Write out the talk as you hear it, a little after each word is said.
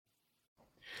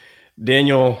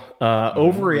Daniel, Yes.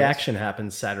 overreaction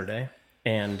happened Saturday,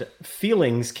 and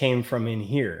feelings came from in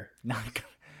here, Not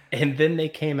and then they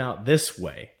came out this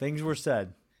way. things were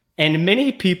said. And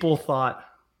many people thought,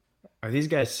 are these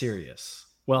guys serious?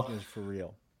 These Well, guys for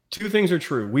real. two things are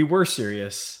true. We were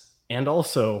serious, and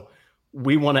also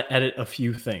we want to edit a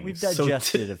few We've things.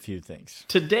 digested a few things.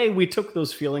 Today we took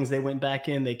those feelings, they went back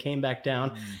in, they came back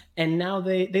down, and now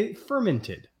they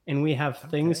fermented. And we have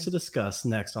things Okay. to discuss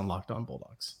next on Locked On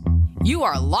Bulldogs. You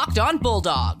are Locked On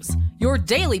Bulldogs, your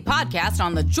daily podcast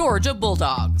on the Georgia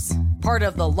Bulldogs, part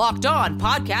of the Locked On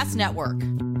Podcast Network.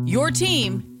 Your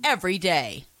team every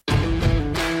day.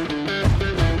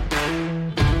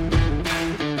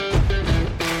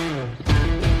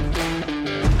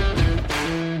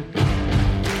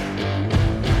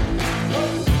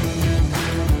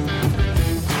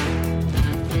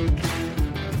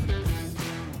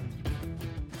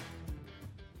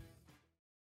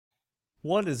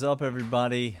 What is up,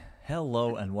 everybody?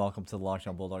 Hello and welcome to the Locked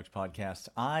On Bulldogs podcast.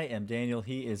 I am Daniel.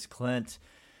 He is Clint.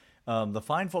 The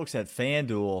fine folks at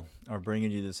FanDuel are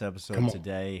bringing you this episode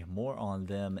today. More on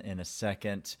them in a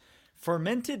second.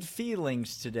 Fermented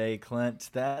feelings today,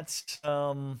 Clint. That's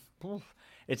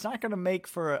it's not going to make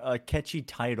for a catchy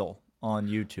title on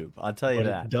YouTube. I'll tell you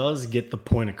that. It does get the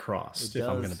point across, if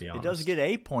I'm going to be honest. It does get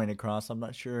a point across. I'm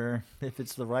not sure if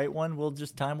it's the right one.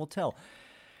 Time will tell.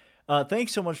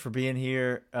 Thanks so much for being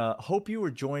here. Hope you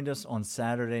were joined us on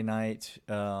Saturday night,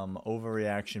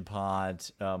 Overreaction Pod.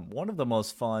 One of the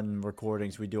most fun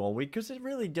recordings we do all week because it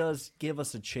really does give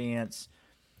us a chance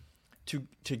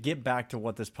to get back to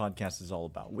what this podcast is all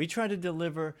about. We try to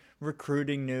deliver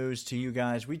recruiting news to you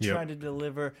guys. We try to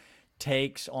deliver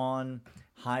takes on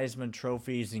Heisman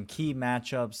trophies and key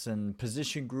matchups and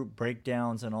position group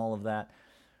breakdowns and all of that.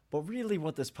 But really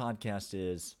what this podcast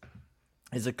is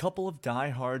a couple of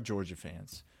diehard Georgia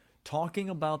fans talking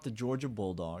about the Georgia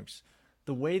Bulldogs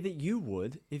the way that you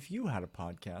would if you had a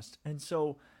podcast. And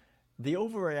so the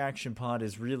Overreaction Pod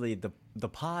is really the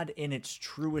pod in its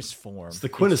truest form. It's the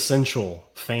quintessential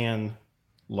fan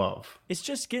love. It's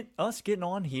just getting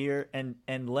on here and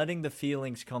letting the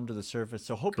feelings come to the surface.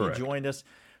 So hope you joined us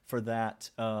for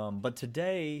that. But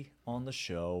today on the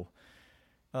show,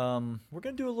 we're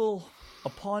going to do a little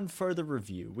upon further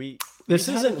review. This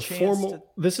isn't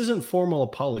formal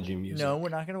apology music. No, we're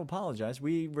not going to apologize.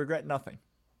 We regret nothing.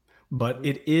 But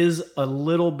it is a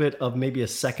little bit of maybe a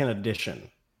second edition.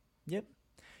 Yep.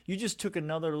 You just took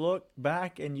another look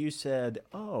back and you said,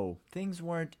 "Oh, things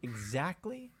weren't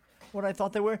exactly what I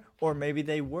thought they were," or maybe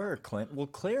they were. Clint, we'll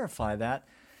clarify that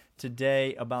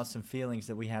today about some feelings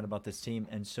that we had about this team.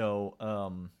 And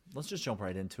so, let's just jump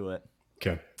right into it.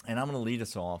 Okay. And I'm going to lead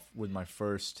us off with my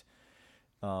first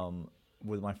thought,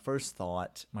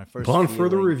 my first Upon feeling.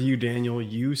 further review, Daniel,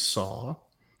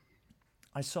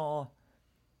 I saw,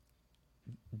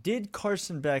 did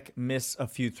Carson Beck miss a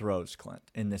few throws, Clint,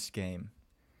 in this game?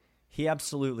 He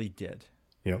absolutely did.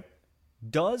 Yep.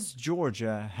 Does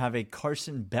Georgia have a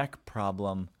Carson Beck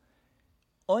problem?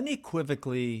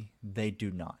 Unequivocally, they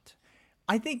do not.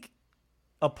 I think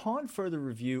upon further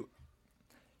review,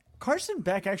 Carson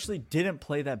Beck actually didn't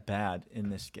play that bad in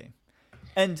this game.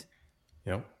 And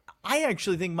I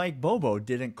actually think Mike Bobo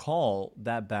didn't call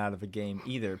that bad of a game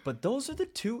either. But those are the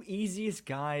two easiest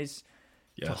guys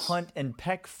to hunt and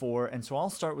peck for. And so I'll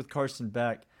start with Carson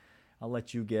Beck. I'll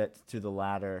let you get to the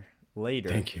latter later.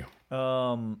 Thank you.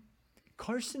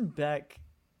 Carson Beck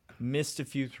missed a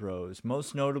few throws,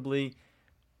 most notably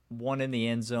one in the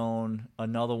end zone,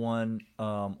 another one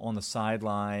on the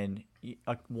sideline,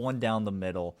 one down the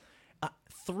middle.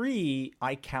 3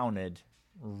 I counted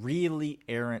really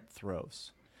errant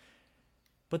throws.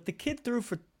 But the kid threw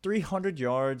for 300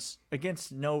 yards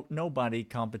against nobody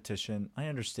competition. I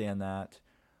understand that.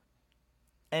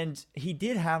 And he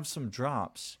did have some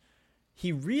drops.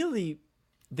 The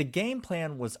game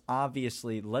plan was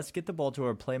obviously, let's get the ball to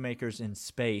our playmakers in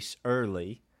space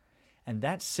early. And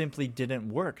that simply didn't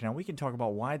work. Now, we can talk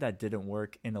about why that didn't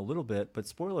work in a little bit, but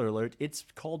spoiler alert, it's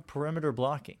called perimeter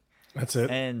blocking. That's it.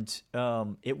 And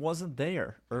it wasn't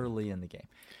there early in the game.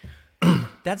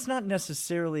 That's not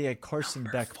necessarily a Carson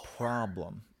Beck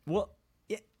problem. Well,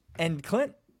 and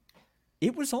Clint,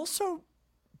 it was also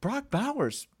Brock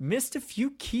Bowers missed a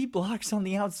few key blocks on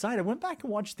the outside. I went back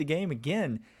and watched the game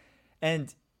again,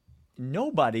 and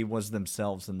nobody was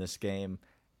themselves in this game.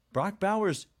 Brock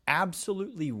Bowers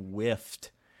absolutely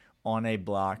whiffed on a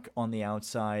block on the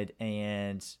outside,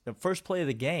 and the first play of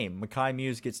the game, Mekhi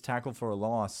Muse gets tackled for a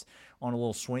loss on a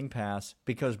little swing pass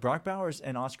because Brock Bowers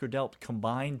and Oscar Delp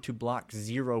combined to block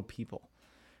 0 people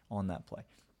on that play.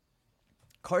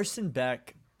 Carson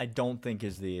Beck, I don't think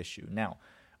is the issue. Now,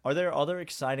 Are there other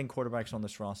exciting quarterbacks on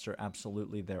this roster?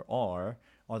 Absolutely there are.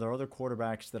 Are there other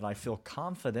quarterbacks that I feel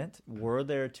confident, were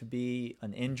there to be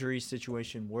an injury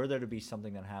situation, were there to be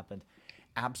something that happened?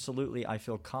 Absolutely, I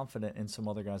feel confident in some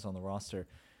other guys on the roster.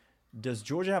 Does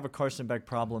Georgia have a Carson Beck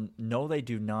problem? No, they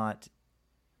do not.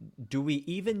 Do we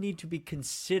even need to be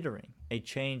considering a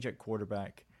change at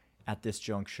quarterback at this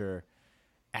juncture?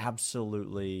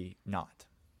 Absolutely not.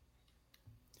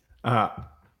 I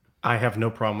have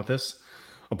no problem with this.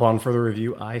 Upon further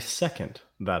review, I second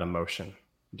that emotion,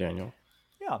 Daniel.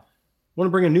 Yeah. I want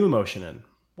to bring a new emotion in.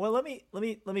 Well, let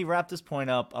me wrap this point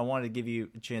up. I wanted to give you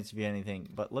a chance if you had anything,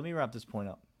 but let me wrap this point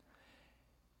up.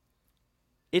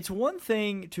 It's one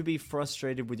thing to be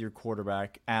frustrated with your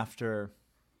quarterback after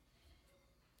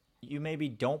you maybe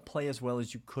don't play as well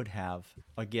as you could have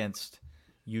against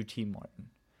UT Martin.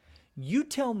 You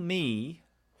tell me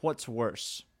what's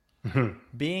worse.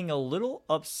 Being a little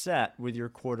upset with your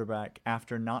quarterback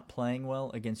after not playing well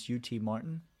against UT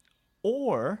Martin,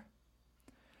 or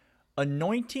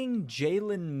anointing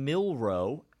Jalen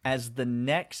Milroe as the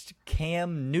next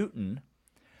Cam Newton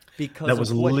because that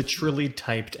was literally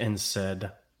typed and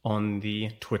said on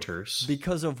the Twitters.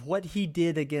 Because of what he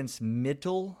did against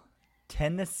Middle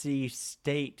Tennessee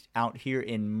State out here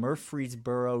in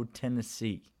Murfreesboro,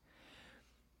 Tennessee.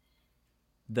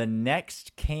 The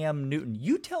next Cam Newton.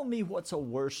 You tell me what's a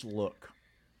worse look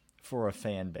for a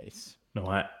fan base. No,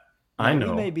 I know.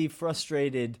 We may be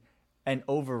frustrated and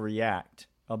overreact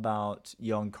about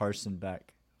young Carson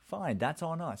Beck. Fine, that's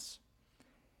on us.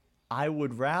 I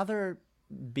would rather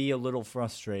be a little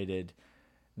frustrated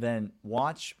than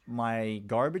watch my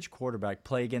garbage quarterback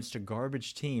play against a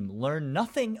garbage team, learn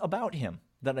nothing about him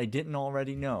that I didn't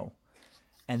already know,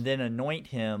 and then anoint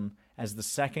him as the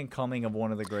second coming of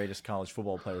one of the greatest college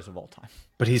football players of all time.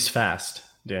 But he's fast,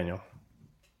 Daniel.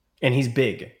 And he's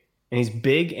big.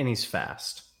 And he's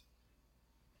fast.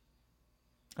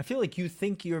 I feel like you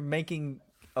think you're making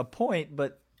a point,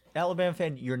 but Alabama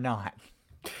fan, you're not.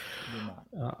 You're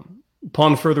not.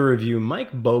 Upon further review,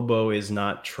 Mike Bobo is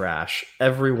not trash.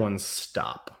 Everyone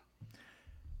stop.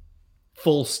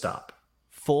 Full stop.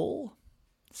 Full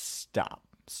stop.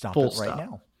 Stop Full it right stop.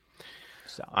 now.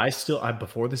 Stop.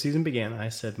 Before the season began, I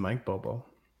said Mike Bobo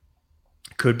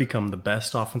could become the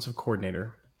best offensive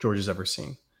coordinator Georgia's ever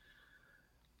seen.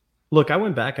 Look, I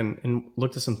went back and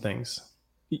looked at some things.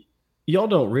 Y'all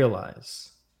don't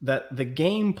realize that the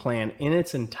game plan in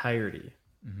its entirety,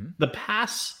 the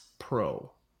pass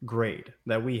pro grade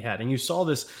that we had, and you saw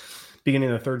this beginning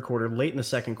in the third quarter, late in the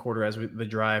second quarter as the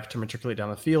drive to matriculate down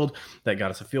the field that got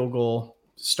us a field goal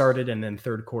started, and then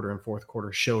third quarter and fourth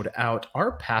quarter showed out.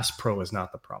 Our pass pro is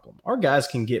not the problem. Our guys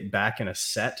can get back in a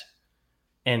set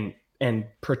and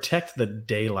protect the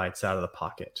daylights out of the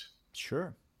pocket.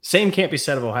 Sure. Same can't be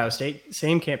said of Ohio State.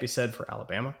 Same can't be said for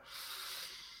Alabama.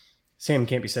 Same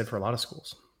can't be said for a lot of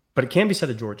schools. But it can be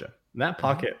said of Georgia. That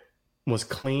pocket was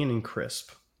clean and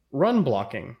crisp. Run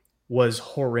blocking was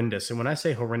horrendous. And when I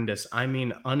say horrendous, I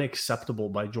mean unacceptable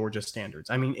by Georgia standards.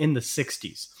 I mean in the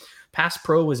 60s. Pass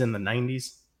pro was in the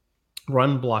 90s.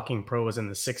 Run blocking pro was in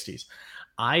the 60s.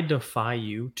 I defy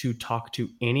you to talk to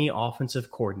any offensive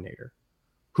coordinator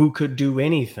who could do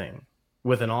anything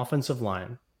with an offensive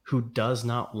line who does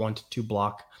not want to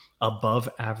block above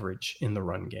average in the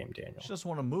run game, Daniel. Just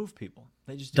want to move people.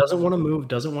 They just doesn't want to move,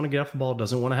 doesn't want to get off the ball,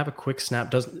 doesn't want to have a quick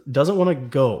snap, doesn't want to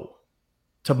go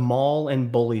to maul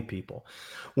and bully people.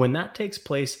 When that takes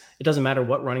place, it doesn't matter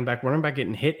what running back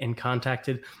getting hit and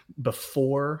contacted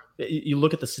before. You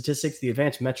look at the statistics, the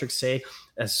advanced metrics say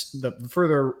as the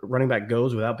further running back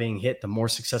goes without being hit, the more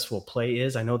successful a play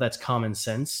is. I know that's common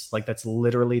sense. Like that's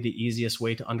literally the easiest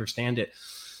way to understand it.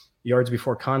 Yards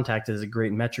before contact is a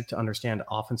great metric to understand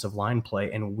offensive line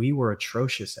play, and we were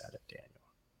atrocious at it, Daniel.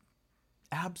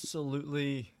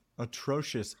 Absolutely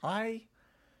atrocious.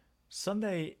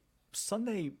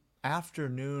 Sunday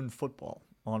afternoon football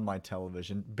on my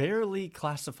television, barely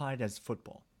classified as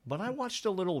football, but I watched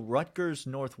a little Rutgers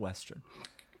Northwestern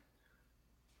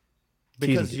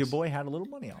because your boy had a little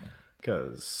money on it.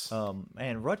 Because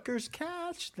and Rutgers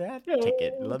catch that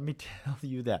ticket. Let me tell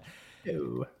you that.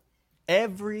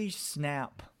 Every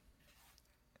snap.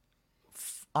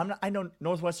 I know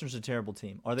Northwestern's a terrible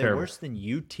team. Are they worse than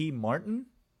UT Martin?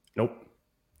 Nope.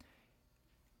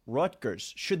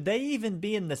 Rutgers, should they even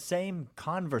be in the same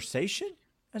conversation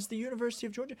as the University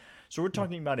of Georgia? So we're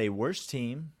talking about a worse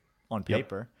team on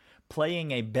paper,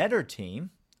 playing a better team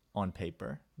on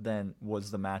paper than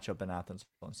was the matchup in Athens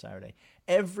on Saturday.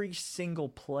 Every single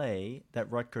play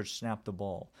that Rutgers snapped the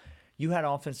ball, you had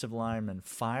offensive linemen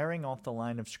firing off the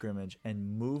line of scrimmage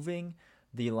and moving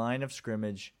the line of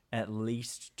scrimmage at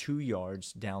least 2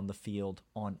 yards down the field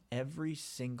on every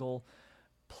single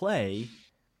play.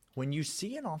 When you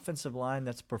see an offensive line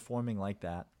that's performing like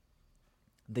that,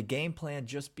 the game plan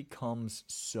just becomes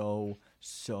so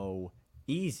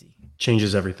easy.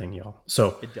 Changes everything, y'all.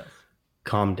 So It does.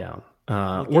 calm down. We'll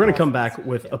We're going to get come off back this.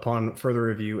 with Yeah. upon further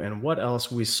review and what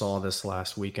else we saw this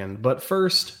last weekend. But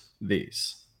first,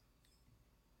 these.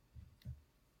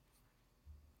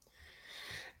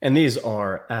 And these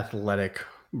are Athletic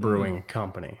Brewing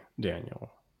Company,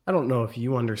 Daniel. I don't know if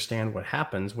you understand what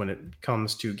happens when it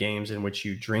comes to games in which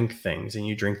you drink things and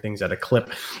you drink things at a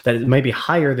clip that it may be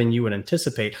higher than you would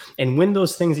anticipate. And when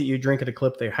those things that you drink at a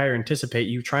clip they higher anticipate,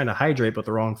 you trying to hydrate but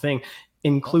the wrong thing,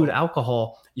 include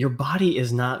alcohol, your body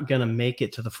is not going to make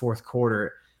it to the fourth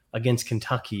quarter against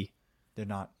Kentucky. They're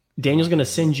not. Daniel's going to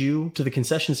send you to the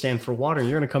concession stand for water and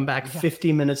you're going to come back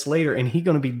 50 minutes later and he's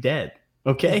going to be dead.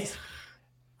 Okay?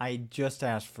 I just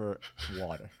asked for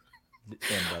water.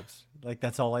 Like,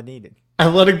 that's all I needed.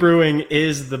 Athletic Brewing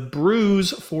is the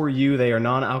brews for you. They are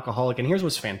non-alcoholic. And here's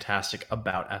what's fantastic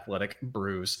about Athletic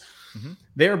Brews.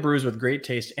 They are brews with great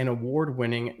taste and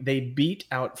award-winning. They beat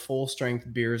out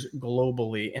full-strength beers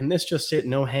globally. And this just it,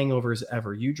 no hangovers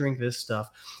ever. You drink this stuff,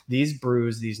 these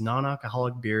brews, these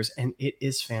non-alcoholic beers, and it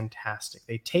is fantastic.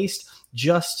 They taste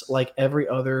just like every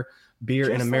other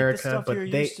beer in America,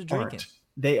 but they aren't.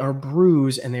 They are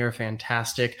brews, and they are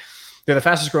fantastic. They're the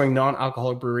fastest growing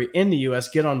non-alcoholic brewery in the U.S.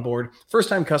 Get on board.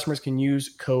 First-time customers can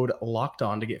use code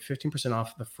LOCKEDON to get 15%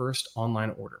 off the first online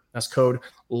order. That's code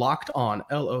LOCKEDON,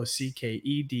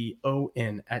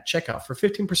 LOCKEDON, at checkout for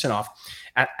 15% off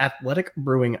at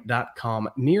athleticbrewing.com.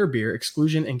 Near beer,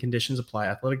 exclusion and conditions apply.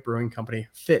 Athletic Brewing Company,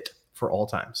 fit for all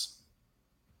times.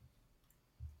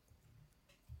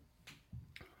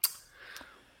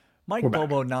 Mike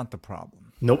Bobo, not the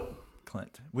problem. Nope.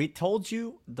 Clint, we told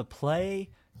you the play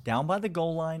down by the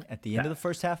goal line at the end of the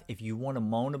first half. If you want to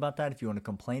moan about that, if you want to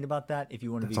complain about that, if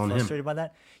you want to be frustrated by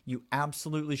that, you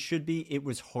absolutely should be. It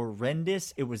was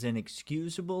horrendous. It was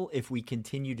inexcusable. If we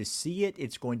continue to see it,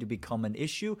 it's going to become an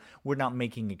issue. We're not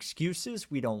making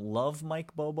excuses. We don't love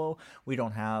Mike Bobo. We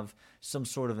don't have some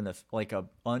sort of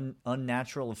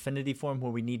unnatural affinity for him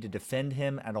where we need to defend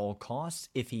him at all costs.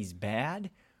 If he's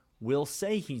bad, we'll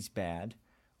say he's bad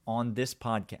on this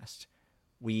podcast.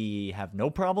 We have no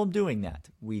problem doing that.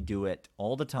 We do it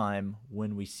all the time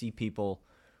when we see people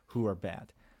who are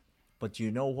bad. But you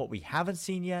know what we haven't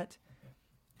seen yet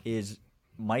is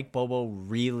Mike Bobo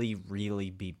really,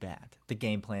 really be bad. The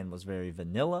game plan was very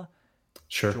vanilla.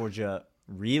 Sure. Georgia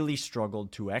really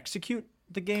struggled to execute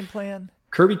the game plan.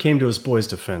 Kirby came to his boys'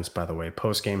 defense, by the way,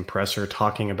 post-game presser,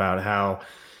 talking about how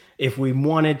if we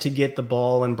wanted to get the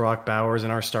ball in Brock Bowers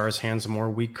and our stars' hands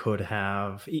more, we could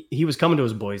have. He was coming to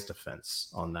his boys'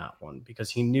 defense on that one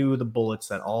because he knew the bullets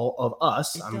that all of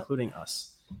us, including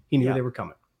us, he knew they were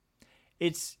coming.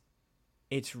 It's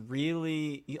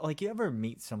really like, you ever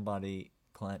meet somebody,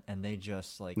 Clint, and they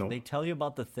just they tell you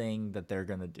about the thing that they're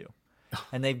gonna do,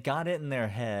 and they've got it in their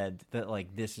head that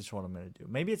this is what I'm gonna do.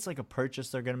 Maybe it's like a purchase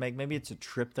they're gonna make. Maybe it's a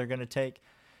trip they're gonna take.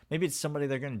 Maybe it's somebody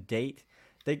they're gonna date.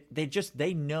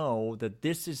 They know that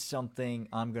this is something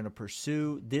I'm going to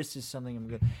pursue. This is something I'm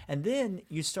going to, and then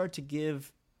you start to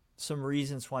give some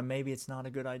reasons why maybe it's not a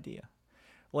good idea.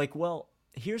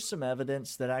 Here's some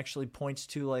evidence that actually points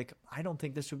to I don't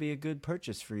think this would be a good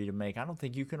purchase for you to make. I don't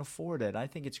think you can afford it. I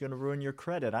think it's going to ruin your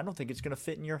credit. I don't think it's going to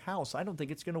fit in your house. I don't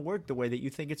think it's going to work the way that you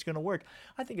think it's going to work.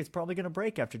 I think it's probably going to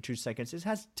break after 2 seconds. It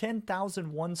has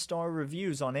 10,000 one-star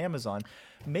reviews on Amazon.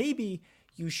 Maybe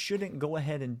you shouldn't go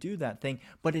ahead and do that thing,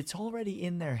 but it's already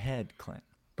in their head, Clint.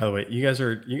 By the way, you guys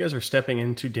are stepping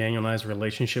into Daniel and I's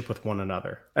relationship with one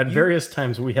another. At various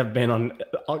times, we have been on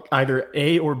either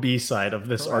A or B side of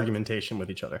this argumentation with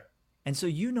each other. And so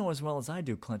you know as well as I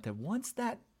do, Clint, that once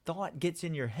that thought gets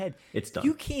in your head, it's done.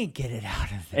 You can't get it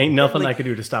out of there. Ain't nothing I could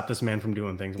do to stop this man from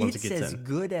doing things once it gets in. It's as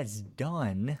good as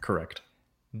done. Correct.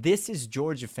 This is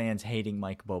Georgia fans hating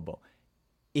Mike Bobo.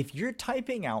 If you're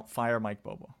typing out "Fire Mike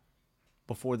Bobo"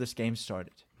 before this game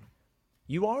started,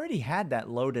 you already had that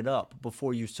loaded up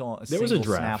before you saw a single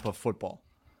snap of football.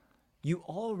 You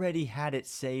already had it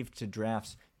saved to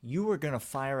drafts. You were going to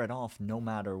fire it off no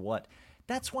matter what.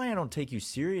 That's why I don't take you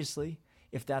seriously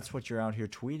if that's what you're out here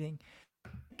tweeting.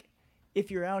 If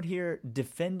you're out here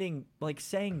defending,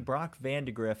 saying Brock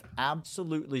Vandegrift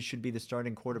absolutely should be the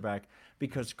starting quarterback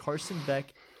because Carson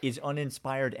Beck is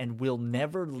uninspired and will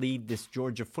never lead this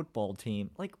Georgia football team,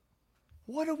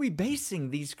 what are we basing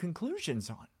these conclusions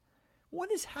on? What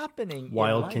is happening?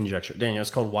 Wild conjecture. Daniel, it's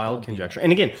called wild conjecture.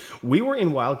 And again, we were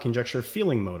in wild conjecture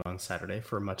feeling mode on Saturday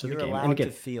for much of the game. You're allowed and again,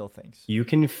 to feel things. You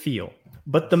can feel.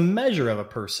 But the measure of a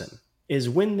person is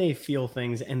when they feel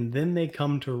things and then they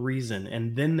come to reason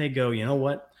and then they go, you know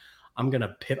what? I'm going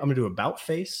to do about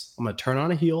face. I'm going to turn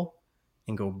on a heel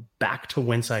and go back to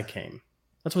whence I came.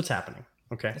 That's what's happening.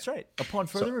 Okay. That's right. Upon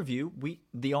further review,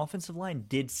 the offensive line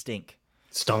did stunk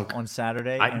on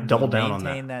Saturday. I doubled down on that.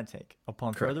 Maintain that take.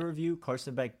 Upon further review,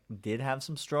 Carson Beck did have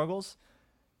some struggles.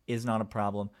 Is not a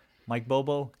problem. Mike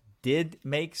Bobo did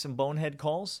make some bonehead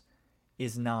calls.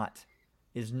 Is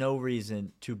no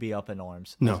reason to be up in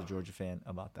arms as a Georgia fan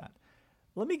about that.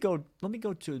 Let me go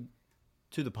to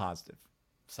the positive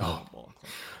side of the ball.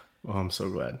 Well, I'm so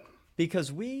glad.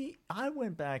 Because I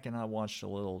went back and I watched a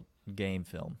little game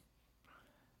film.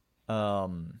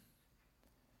 And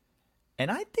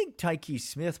I think Tyke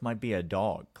Smith might be a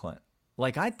dog, Clint.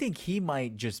 Like, I think he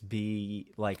might just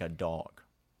be like a dog.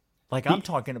 Like, I'm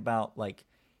talking about, like,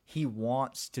 he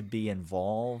wants to be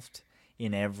involved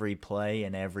in every play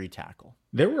and every tackle.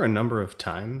 There were a number of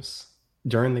times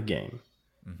during the game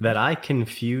that I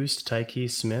confused Tyke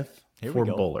Smith for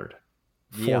Bullard,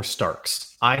 for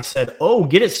Starks. I said, oh,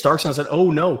 get it, Starks. And I said,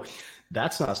 oh, no,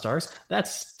 that's not Starks.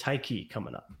 That's Tyke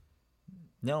coming up.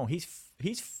 No, he's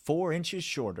 4 inches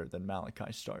shorter than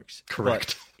Malachi Starks.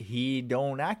 Correct. But he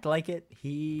don't act like it.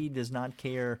 He does not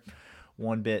care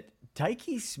one bit.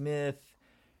 Tyke Smith,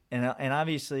 and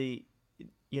obviously,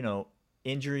 you know,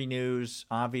 injury news.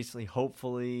 Obviously,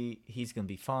 hopefully, he's going to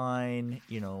be fine.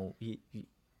 You know,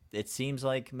 it seems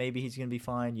like maybe he's going to be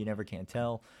fine. You never can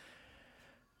tell.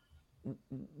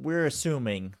 We're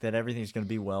assuming that everything's going to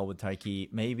be well with Tyke.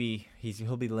 Maybe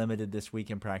he'll be limited this week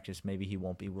in practice. Maybe he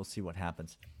won't be. We'll see what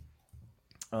happens.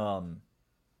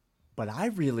 But I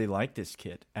really like this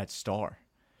kid at Star.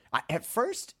 At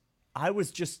first, I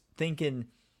was just thinking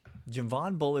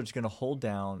Javon Bullard's going to hold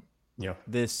down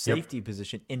this safety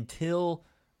position until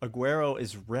Aguero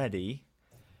is ready,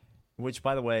 which,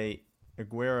 by the way,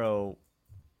 Aguero,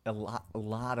 a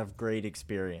lot of great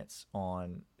experience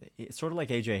on – it's sort of like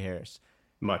A.J. Harris.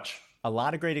 Much. A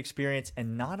lot of great experience,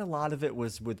 and not a lot of it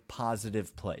was with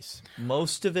positive plays.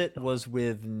 Most of it was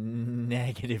with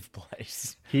negative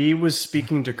plays. He was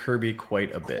speaking to Kirby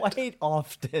quite a bit. Quite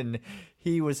often,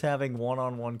 he was having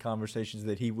one-on-one conversations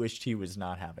that he wished he was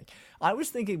not having. I was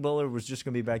thinking Bullard was just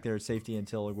going to be back there at safety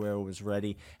until Aguero was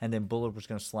ready, and then Bullard was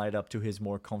going to slide up to his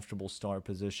more comfortable star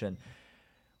position.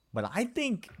 But I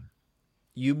think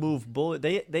you move Bullard.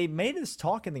 They made us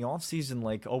talk in the offseason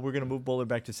like, oh, we're going to move Bullard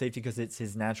back to safety because it's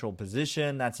his natural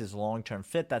position. That's his long-term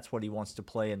fit. That's what he wants to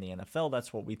play in the NFL.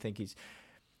 That's what we think he's.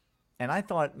 And I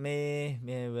thought,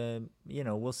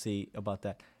 we'll see about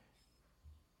that.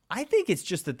 I think it's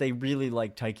just that they really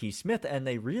like Tyke Smith, and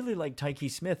they really like Tyke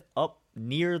Smith up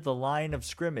near the line of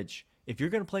scrimmage. If you're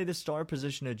going to play the star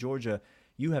position at Georgia,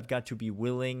 you have got to be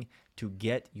willing to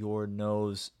get your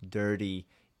nose dirty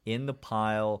in the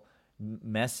pile,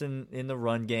 messing in the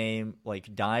run game,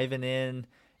 like diving in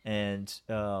and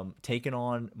taking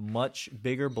on much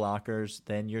bigger blockers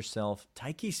than yourself.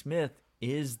 Tyke Smith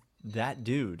is that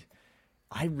dude.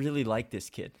 I really like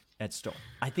this kid at Star.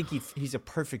 I think he's a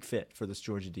perfect fit for this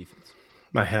Georgia defense.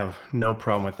 I have no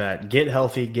problem with that. Get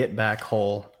healthy, get back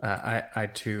whole. I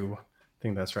too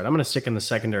think that's right. I'm going to stick in the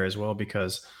secondary as well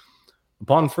because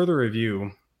upon further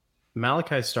review,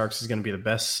 Malachi Starks is going to be the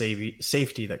best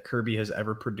safety that Kirby has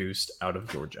ever produced out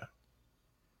of Georgia.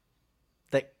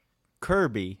 That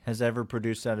Kirby has ever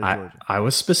produced out of Georgia. I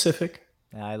was specific.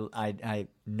 I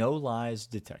no lies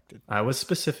detected. I was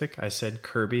specific. I said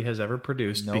Kirby has ever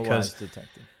produced no because lies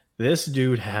detected. This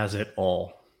dude has it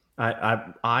all.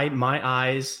 My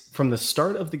eyes from the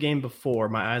start of the game before,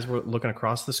 my eyes were looking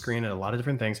across the screen at a lot of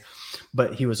different things,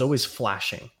 but he was always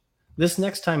flashing. This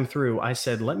next time through, I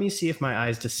said, let me see if my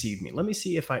eyes deceived me. Let me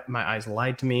see if my eyes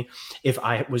lied to me. If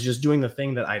I was just doing the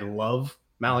thing that I love,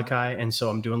 Malachi, and so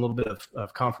I'm doing a little bit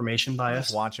of confirmation bias.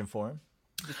 Just watching for him.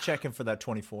 Just checking for that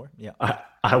 24. Yeah.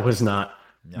 I was not.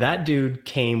 No. That dude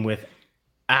came with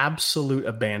absolute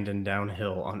abandon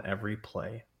downhill on every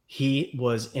play. He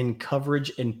was in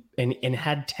coverage and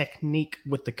had technique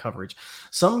with the coverage.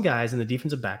 Some guys in the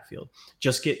defensive backfield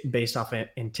just get based off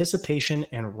anticipation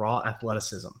and raw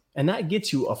athleticism. And that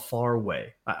gets you a far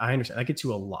way. I understand. That gets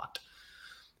you a lot.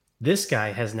 This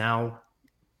guy has now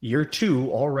year 2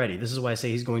 already. This is why I say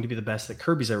he's going to be the best that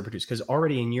Kirby's ever produced, because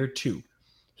already in year 2,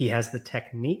 he has the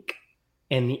technique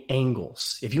and the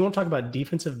angles. If you want to talk about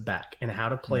defensive back and how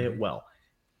to play it well,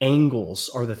 angles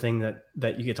are the thing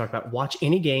that you get talked about. Watch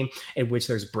any game in which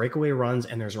there's breakaway runs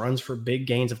and there's runs for big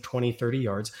gains of 20, 30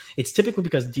 yards. It's typically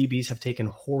because DBs have taken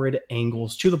horrid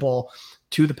angles to the ball,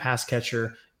 to the pass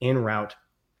catcher, en route.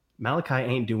 Malachi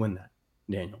ain't doing that,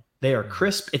 Daniel. They are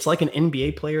crisp. It's like an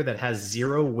NBA player that has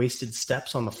 0 wasted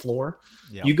steps on the floor.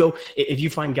 Yeah. You go, if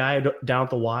you find guy down at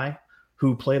the Y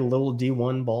who played a little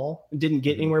D1 ball, didn't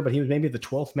get anywhere, but he was maybe the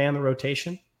 12th man in the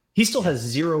rotation, he still has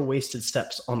 0 wasted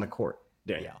steps on the court.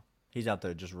 Daniel. Yeah, he's out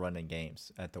there just running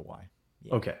games at the Y.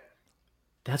 Yeah. Okay.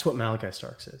 That's what Malachi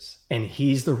Starks is. And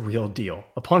he's the real deal.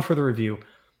 Upon further review,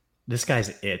 this guy's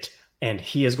it. And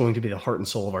he is going to be the heart and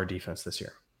soul of our defense this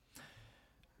year.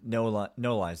 No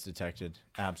lies detected.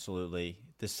 Absolutely.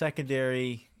 The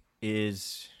secondary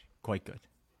is quite good.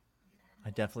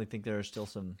 I definitely think there are still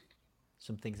some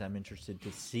things I'm interested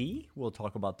to see. We'll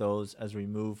talk about those as we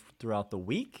move throughout the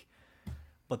week.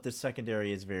 But the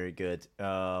secondary is very good.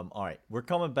 All right, we're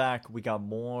coming back. We got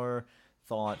more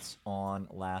thoughts on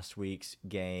last week's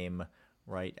game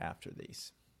right after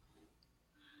these.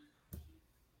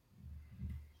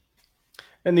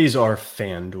 And these are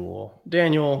FanDuel.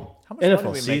 Daniel, how much NFL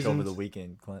money did we make over the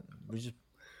weekend, Clint?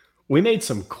 We made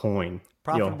some coin.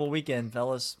 Profitable weekend,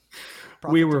 fellas.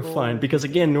 We were fine because,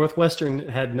 again, Northwestern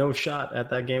had no shot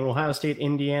at that game. Ohio State,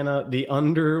 Indiana, the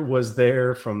under was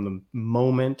there from the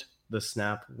moment the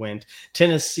snap went.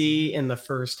 Tennessee in the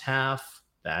first half,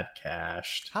 that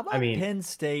cashed. How about Penn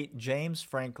State, James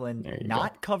Franklin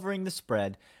not covering the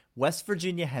spread? West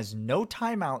Virginia has no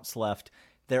timeouts left.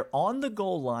 They're on the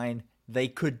goal line. They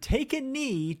could take a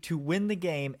knee to win the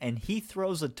game, and he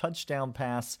throws a touchdown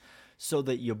pass so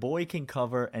that your boy can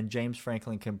cover and James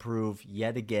Franklin can prove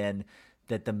yet again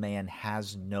that the man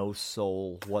has no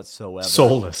soul whatsoever.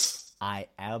 Soulless. I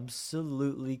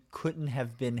absolutely couldn't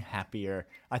have been happier.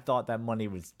 I thought that money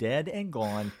was dead and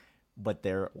gone, but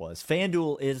there it was.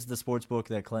 FanDuel is the sportsbook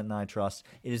that Clint and I trust.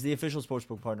 It is the official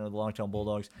sportsbook partner of the Locked On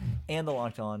Bulldogs and the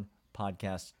Locked On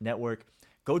Podcast Network.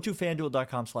 Go to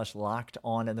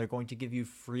FanDuel.com/LockedOn, and they're going to give you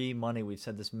free money. We've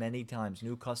said this many times.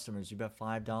 New customers, you bet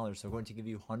 $5. They're going to give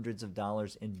you hundreds of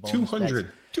dollars in bonus bets.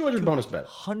 200 bonus bets.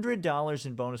 $100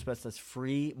 in bonus bets. That's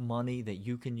free money that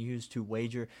you can use to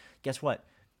wager. Guess what?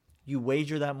 You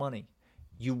wager that money.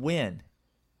 You win.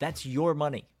 That's your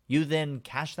money. You then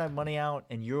cash that money out,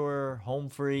 and you're home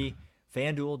free.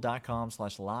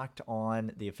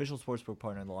 FanDuel.com/LockedOn, the official sportsbook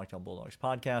partner of the Locked On Bulldogs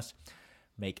podcast.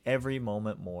 Make every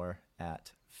moment more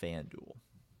at FanDuel.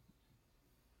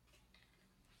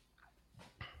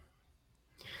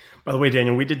 By the way,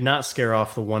 Daniel, we did not scare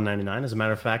off the $199. As a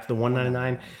matter of fact, the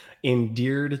 $199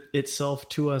 endeared itself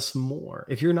to us more.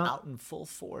 If you're not out in full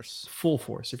force.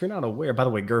 If you're not aware, by the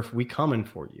way, Gurf, we coming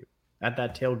for you at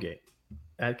that tailgate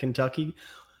at Kentucky.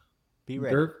 Be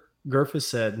ready. Gurf has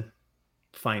said,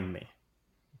 find me.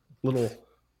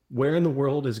 Where in the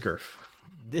world is Gurf?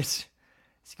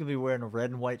 He's going to be wearing a red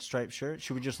and white striped shirt.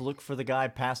 Should we just look for the guy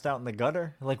passed out in the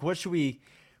gutter? Like, what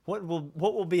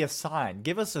will be a sign?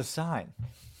 Give us a sign.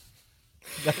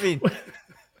 I mean,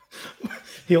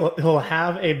 he'll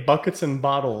have a buckets and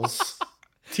bottles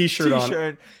t-shirt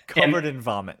on, covered in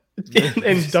vomit,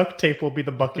 and duct tape will be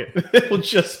the bucket. It will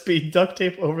just be duct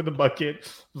tape over the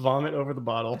bucket, vomit over the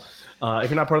bottle. If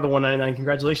you're not part of the 199,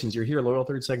 congratulations, you're here, loyal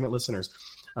third segment listeners.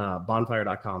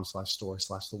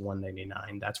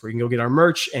 Bonfire.com/store/the199. That's where you can go get our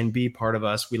merch and be part of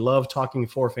us. We love talking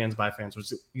for fans by fans,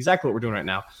 which is exactly what we're doing right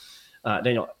now.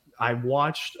 Daniel, I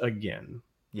watched again.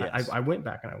 Yes. I went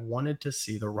back and I wanted to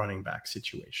see the running back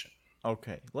situation.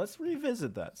 Okay, let's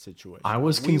revisit that situation. I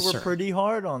was concerned. We were pretty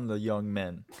hard on the young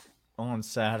men on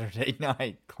Saturday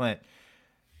night, Clint.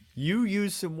 You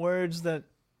used some words that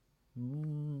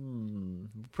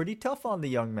pretty tough on the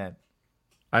young men.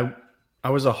 I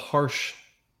was a harsh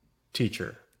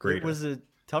teacher, grader. It was a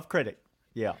tough critic.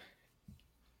 Yeah.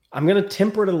 I'm going to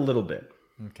temper it a little bit.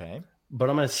 Okay. But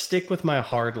I'm going to stick with my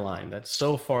hard line that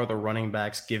so far the running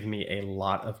backs give me a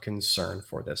lot of concern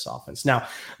for this offense. Now,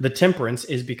 the temperance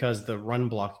is because the run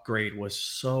block grade was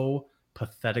so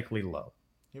pathetically low.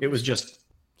 It was just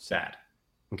sad.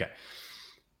 Okay.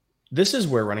 This is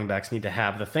where running backs need to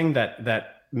have the thing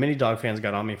that many dog fans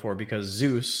got on me for, because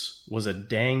Zeus was a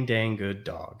dang good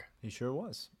dog. He sure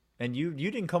was. And you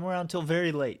didn't come around till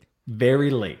very late. Very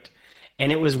late.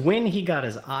 And it was when he got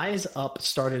his eyes up,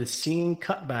 started seeing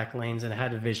cutback lanes and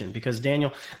had a vision. Because,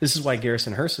 Daniel, this is why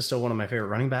Garrison Hurst is still one of my favorite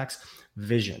running backs.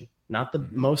 Vision. Not the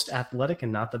most athletic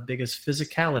and not the biggest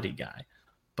physicality guy,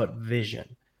 but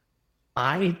vision.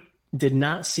 I did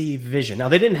not see vision. Now,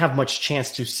 they didn't have much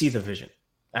chance to see the vision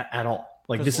at all.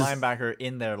 Like, this linebacker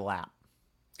in their lap.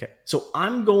 Okay. So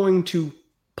I'm going to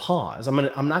pause. I'm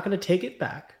not going to take it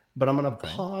back. but I'm going to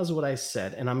pause what I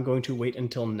said, and I'm going to wait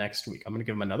until next week. I'm going to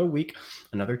give him another week,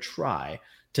 another try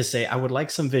to say I would like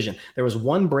some vision. There was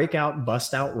one breakout,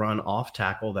 bust out run off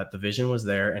tackle that the vision was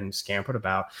there and scampered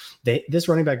about. This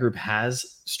running back group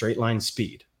has straight line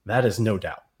speed. That is no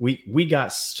doubt. We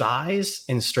got size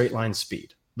and straight line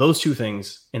speed. Those two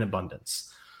things in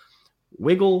abundance.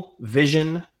 Wiggle,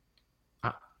 vision.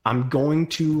 I'm going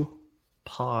to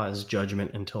pause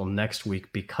judgment until next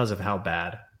week because of how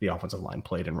bad the offensive line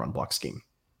played in run block scheme.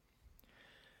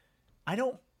 I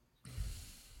don't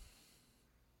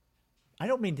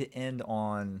mean to end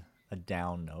on a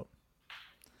down note,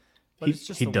 but it's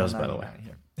just he does, by the way.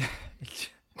 Here.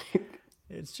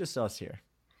 It's just us here.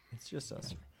 It's just us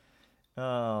here.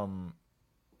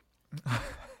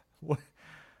 What?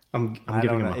 I'm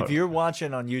giving him a hug. If you're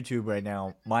watching on YouTube right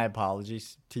now, my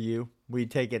apologies to you. We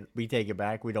take it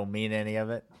back. We don't mean any of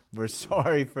it. We're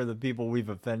sorry for the people we've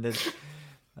offended. If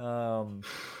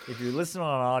you're listening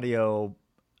on audio,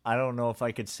 I don't know if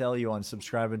I could sell you on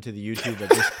subscribing to the YouTube at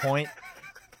this point,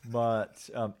 but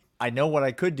I know what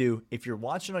I could do. If you're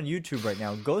watching on YouTube right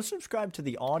now, go subscribe to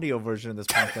the audio version of this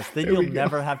podcast. Then you'll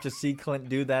never have to see Clint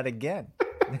do that again.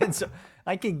 And so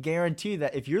I can guarantee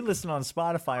that if you're listening on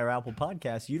Spotify or Apple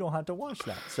Podcasts, you don't have to watch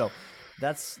that. So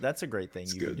that's a great thing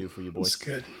you can do for you boys.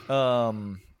 That's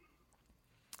good.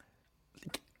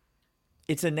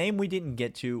 It's a name we didn't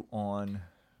get to on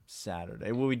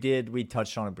Saturday. Well, we did. We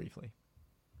touched on it briefly.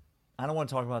 I don't want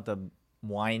to talk about the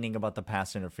whining about the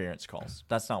pass interference calls.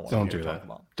 That's not what I'm going to talk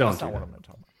about. That's not what I'm going to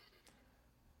talk about.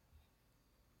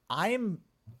 I'm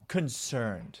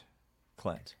concerned,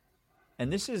 Clint.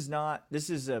 And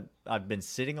I've been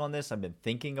sitting on this. I've been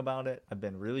thinking about it. I've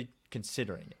been really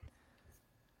considering it.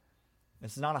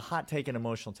 It's not a hot take, an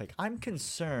emotional take. I'm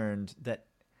concerned that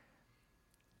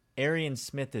Arian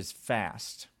Smith is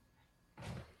fast.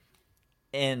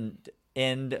 End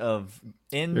of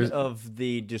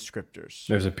the descriptors.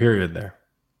 There's a period there.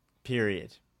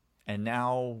 Period. And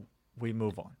now we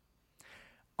move on.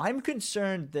 I'm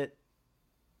concerned that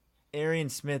Arian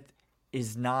Smith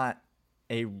is not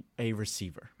a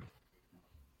receiver.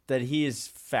 That he is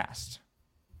fast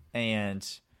and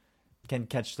can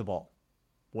catch the ball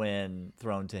when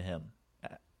thrown to him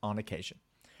on occasion.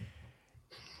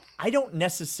 I don't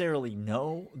necessarily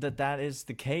know that is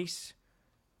the case.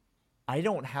 I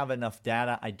don't have enough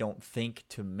data, I don't think,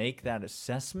 to make that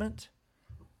assessment.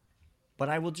 But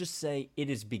I will just say it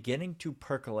is beginning to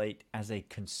percolate as a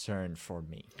concern for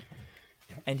me.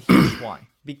 And here's why.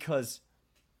 Because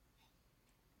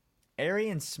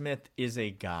Arian Smith is a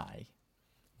guy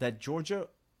that Georgia,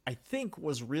 I think,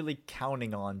 was really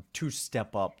counting on to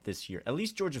step up this year. At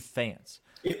least Georgia fans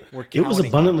were counting. It was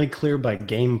abundantly clear by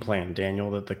game plan, Daniel,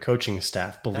 that the coaching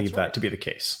staff believed that to be the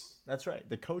case. That's right.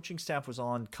 The coaching staff was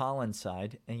on Colin's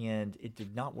side, and it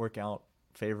did not work out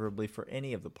favorably for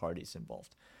any of the parties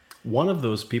involved. One of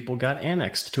those people got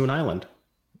annexed to an island.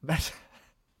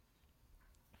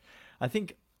 I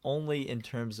think only in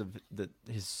terms of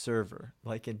his server,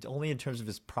 only in terms of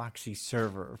his proxy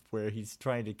server, where he's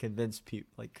trying to convince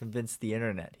people, convince the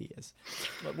internet he is.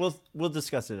 But we'll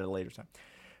discuss it at a later time.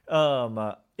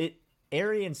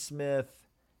 Arian Smith,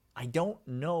 I don't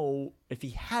know if he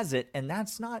has it, and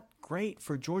that's not great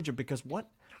for Georgia because what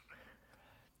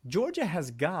Georgia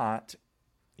has got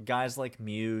guys like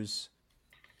Muse,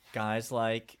 guys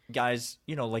like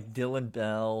Dylan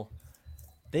Bell.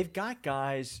 They've got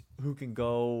guys who can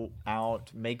go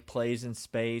out, make plays in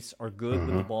space, are good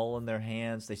with the ball in their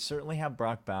hands. They certainly have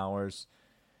Brock Bowers.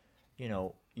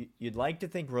 You'd like to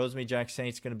think Rosemary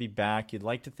Jack-Saint's going to be back. You'd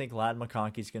like to think Ladd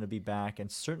McConkey's going to be back, and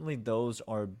certainly those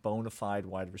are bona fide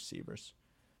wide receivers.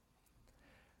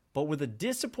 But with a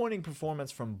disappointing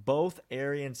performance from both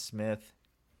Arian Smith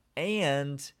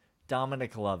and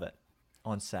Dominic Lovett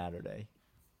on Saturday,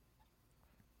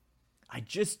 I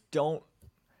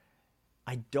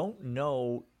don't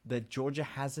know that Georgia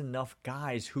has enough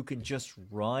guys who can just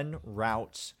run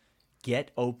routes,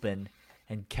 get open,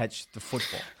 and catch the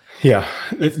football. Yeah,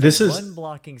 run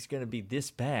blocking is going to be this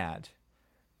bad,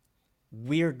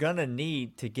 we're going to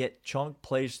need to get chunk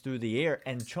plays through the air,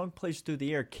 and chunk plays through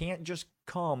the air can't just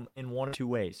come in one of two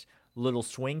ways. Little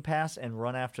swing pass and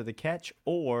run after the catch,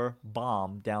 or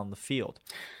bomb down the field.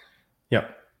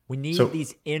 Yep. We need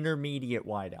these intermediate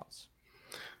wideouts.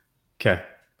 Okay.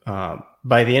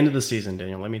 By the end of the season,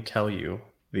 Daniel, let me tell you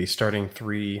the starting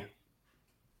three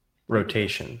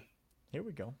rotation. Here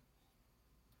we go.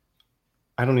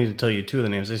 I don't need to tell you two of the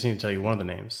names. I just need to tell you one of the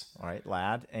names. All right,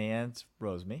 Ladd and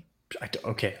Rosemy.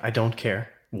 Okay, I don't care.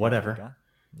 Whatever. Okay.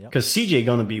 Yep. Because CJ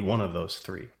going to be one of those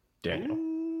three, Daniel.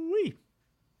 Ooh-wee.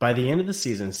 By the end of the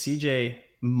season, CJ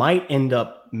might end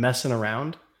up messing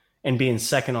around and being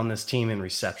second on this team in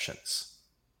receptions.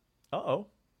 Uh-oh.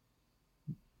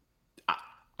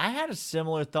 I had a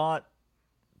similar thought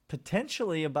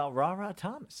potentially about Ra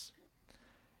Thomas.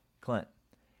 Clint,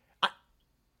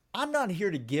 I'm not here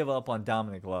to give up on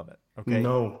Dominic Lovett, okay?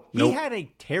 No. He had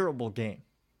a terrible game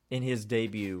in his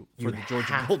debut for the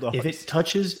Georgia Bulldogs. If it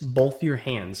touches both your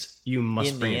hands, you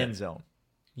must bring it in. In the end zone.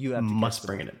 You have to must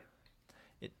bring it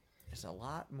in. It's a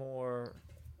lot more.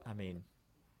 I mean,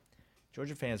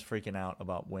 Georgia fans freaking out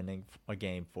about winning a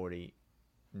game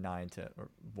 49 to or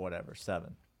whatever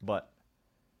 7, but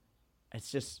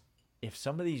it's just if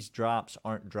some of these drops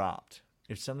aren't dropped,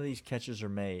 if some of these catches are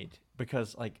made,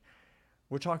 because like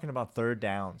we're talking about third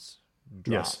downs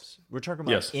drops, Yes. we're talking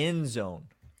about end zone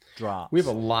drops. We have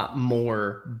a lot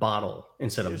more bottle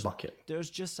instead of bucket. There's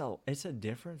just it's a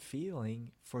different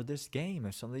feeling for this game.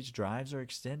 If some of these drives are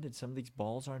extended, some of these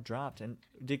balls aren't dropped. And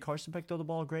did Carson Beck throw the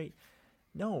ball great?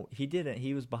 No, he didn't.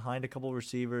 He was behind a couple of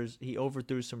receivers. He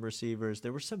overthrew some receivers.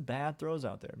 There were some bad throws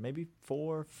out there. Maybe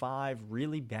 4, 5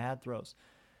 really bad throws.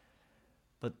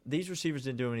 But these receivers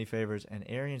didn't do him any favors. And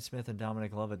Arian Smith and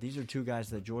Dominic Lovett, these are two guys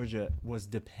that Georgia was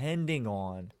depending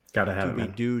on to be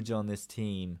dudes on this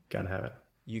team. Gotta have it.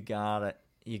 You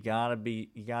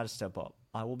gotta step up.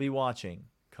 I will be watching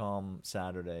come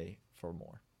Saturday for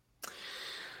more.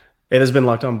 It has been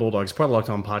Locked On Bulldogs, part of the Locked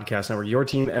On Podcast Network, your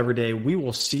team every day. We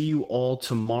will see you all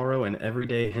tomorrow and every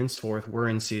day henceforth. We're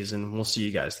in season. We'll see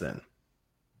you guys then.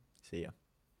 See ya.